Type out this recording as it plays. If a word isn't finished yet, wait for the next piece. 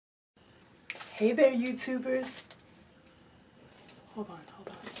Hey there, YouTubers. Hold on.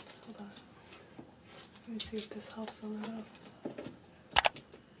 Let me see if this helps a little.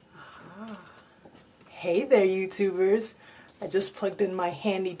 Aha. Hey there, YouTubers. I just plugged in my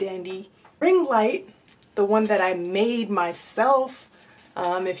handy dandy ring light, the one that I made myself.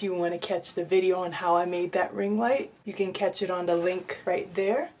 If you want to catch the video on how I made that ring light, you can catch it on the link right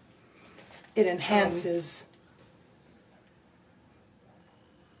there. It enhances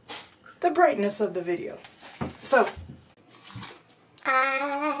the brightness of the video. So,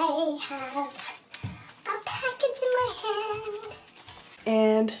 I have a package in my hand.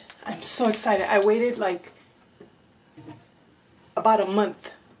 And I'm so excited. I waited like about a month.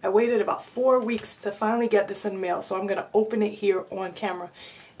 I waited about 4 weeks to finally get this in the mail. So I'm going to open it here on camera.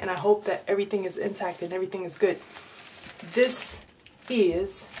 And I hope that everything is intact and everything is good. This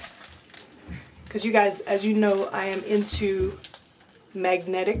is, because you guys, as you know, I am into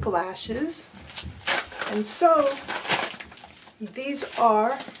magnetic lashes. And so these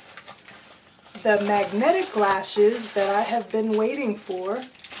are the magnetic lashes that I have been waiting for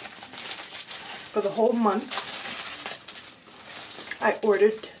the whole month. I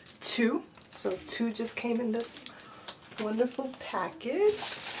ordered 2, so 2 just came in this wonderful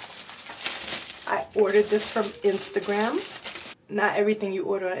package. I ordered this from Instagram. Not everything you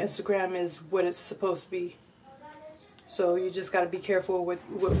order on Instagram is what it's supposed to be. So you just got to be careful with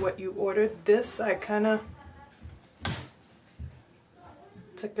what you ordered. This, I kind of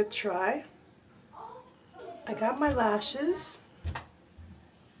took a try. I got my lashes.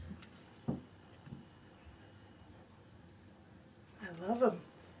 I love them.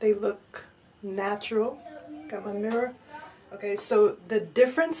 They look natural. Got my mirror. Okay, so the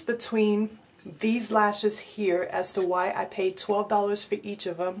difference between these lashes here as to why I paid $12 for each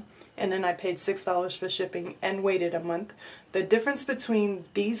of them and then I paid $6 for shipping and waited a month. The difference between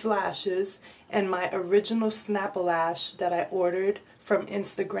these lashes and my original Snap-A-Lash that I ordered from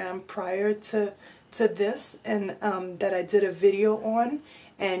Instagram prior to this and that I did a video on,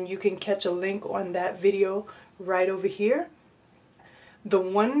 and you can catch a link on that video right over here. The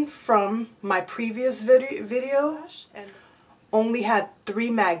one from my previous video only had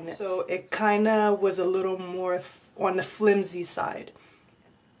 3 magnets, so it kind of was a little more on the flimsy side.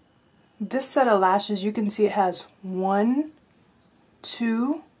 This set of lashes, you can see it has 1,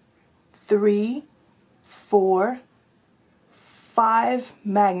 2, 3, 4, 5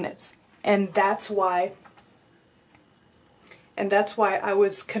 magnets. And that's why I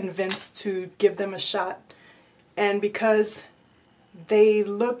was convinced to give them a shot. And because they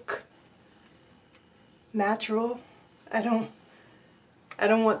look natural, I don't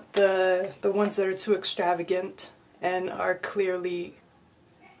want the ones that are too extravagant and are clearly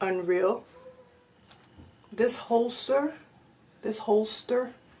unreal. This holster is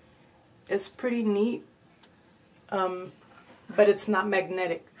pretty neat, but it's not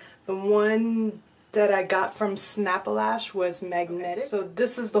magnetic. The one that I got from Snap-A-Lash was magnetic. So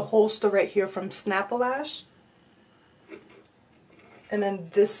this is the holster right here from Snap-A-Lash. And then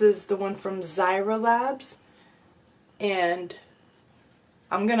this is the one from Zaryalabs. And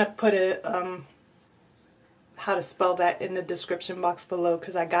I'm going to put how to spell that in the description box below,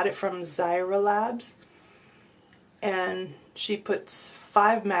 because I got it from Zaryalabs. And she puts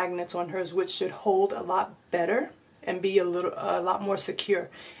 5 magnets on hers, which should hold a lot better and be a lot more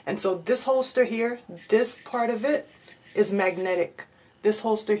secure. And so this holster here, this part of it is magnetic. This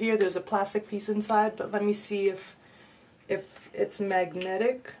holster here, there's a plastic piece inside, but let me see if it's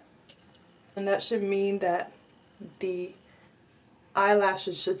magnetic. And that should mean that the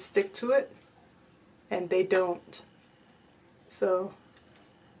eyelashes should stick to it, and they don't. So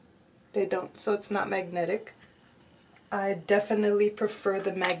they don't. So it's not magnetic. I definitely prefer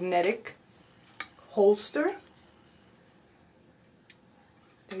the magnetic holster.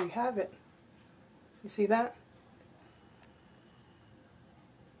 There you have it. You see that?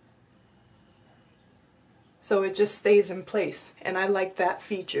 So it just stays in place, and I like that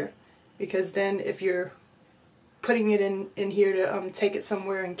feature, because then if you're putting it in here to take it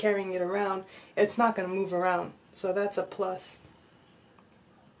somewhere and carrying it around, it's not going to move around. So that's a plus.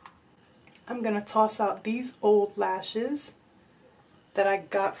 I'm going to toss out these old lashes that I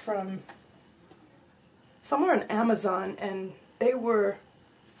got from somewhere on Amazon, and they were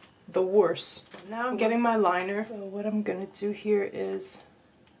the worst. Now I'm getting my liner. So what I'm going to do here is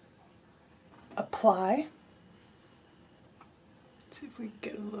apply. Let's see if we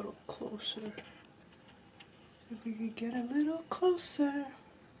get a little closer. See if we could get a little closer.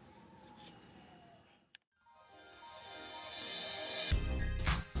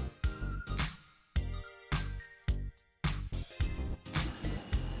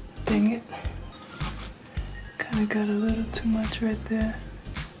 Dang it. Kinda got a little too much right there.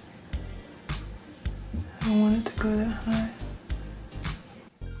 I don't want it to go that high.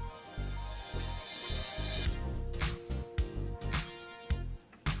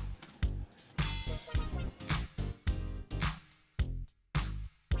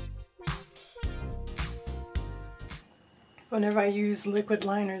 Whenever I use liquid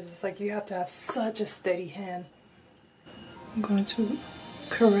liners, it's like you have to have such a steady hand. I'm going to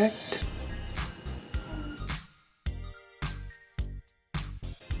correct.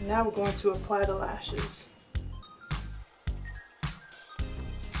 Now we're going to apply the lashes.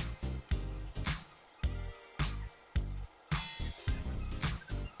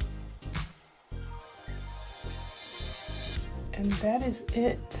 And that is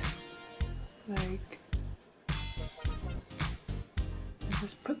it. Like,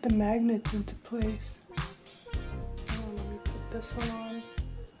 just put the magnets into place. Oh, let me put this one on.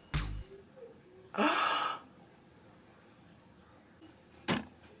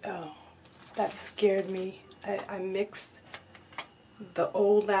 Oh, that scared me. I mixed the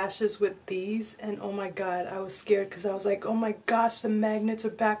old lashes with these, and oh my god, I was scared because I was like, oh my gosh, the magnets are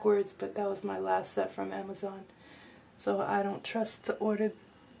backwards. But that was my last set from Amazon. So I don't trust to order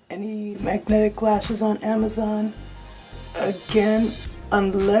any magnetic lashes on Amazon again,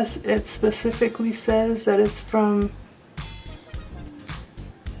 unless it specifically says that it's from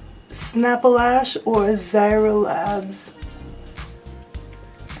Zaryalabs or Zaryalabs.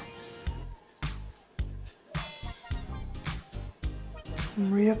 I'm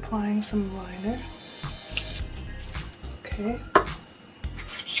reapplying some liner. Okay.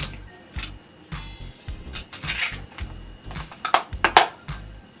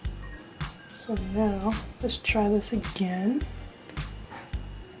 So now, let's try this again.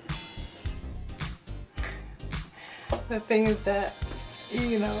 The thing is that,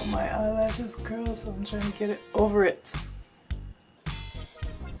 you know, my eyelashes curl, so I'm trying to get it over it.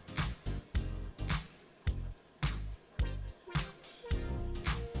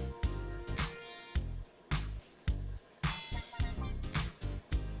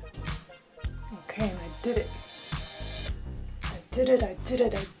 Okay, and I did it. I did it, I did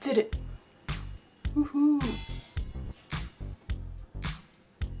it, I did it. Woohoo!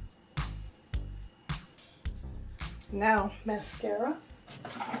 Now, mascara.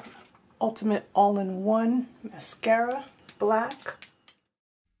 Ultimate All-in-One Mascara, black.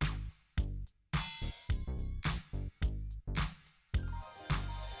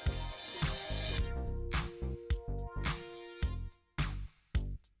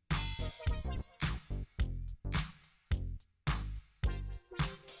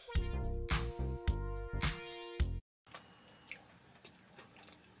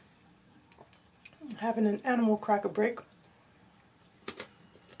 Having an animal cracker break,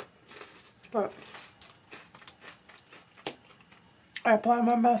 but I apply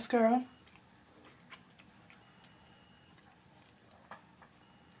my mascara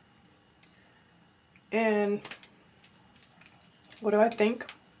and what do I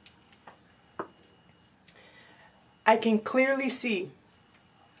think? I can clearly see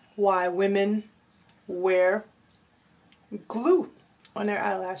why women wear glue on their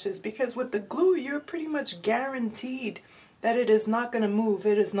eyelashes, because with the glue you're pretty much guaranteed that it is not going to move,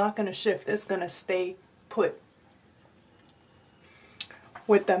 it is not going to shift, it's going to stay put.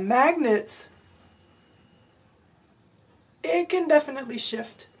 With the magnets, it can definitely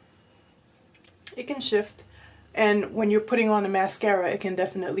shift. It can shift, and when you're putting on the mascara, it can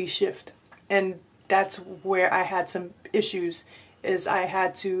definitely shift. And that's where I had some issues, is I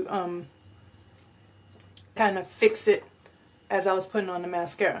had to kind of fix it as I was putting on the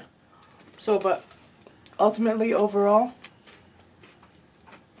mascara. So, but ultimately, overall,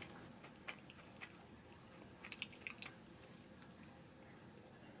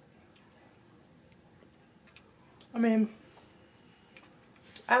 I mean,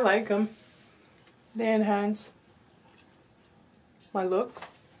 I like them. They enhance my look.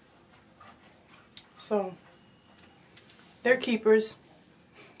 So, they're keepers.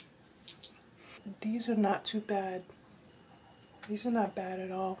 These are not too bad. These are not bad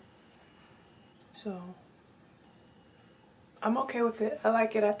at all. So, I'm okay with it. I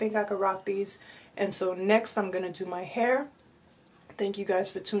like it. I think I could rock these. And so next I'm going to do my hair. Thank you guys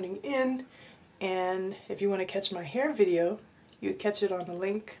for tuning in. And if you want to catch my hair video, you catch it on the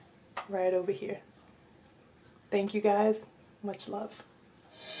link right over here. Thank you guys. Much love.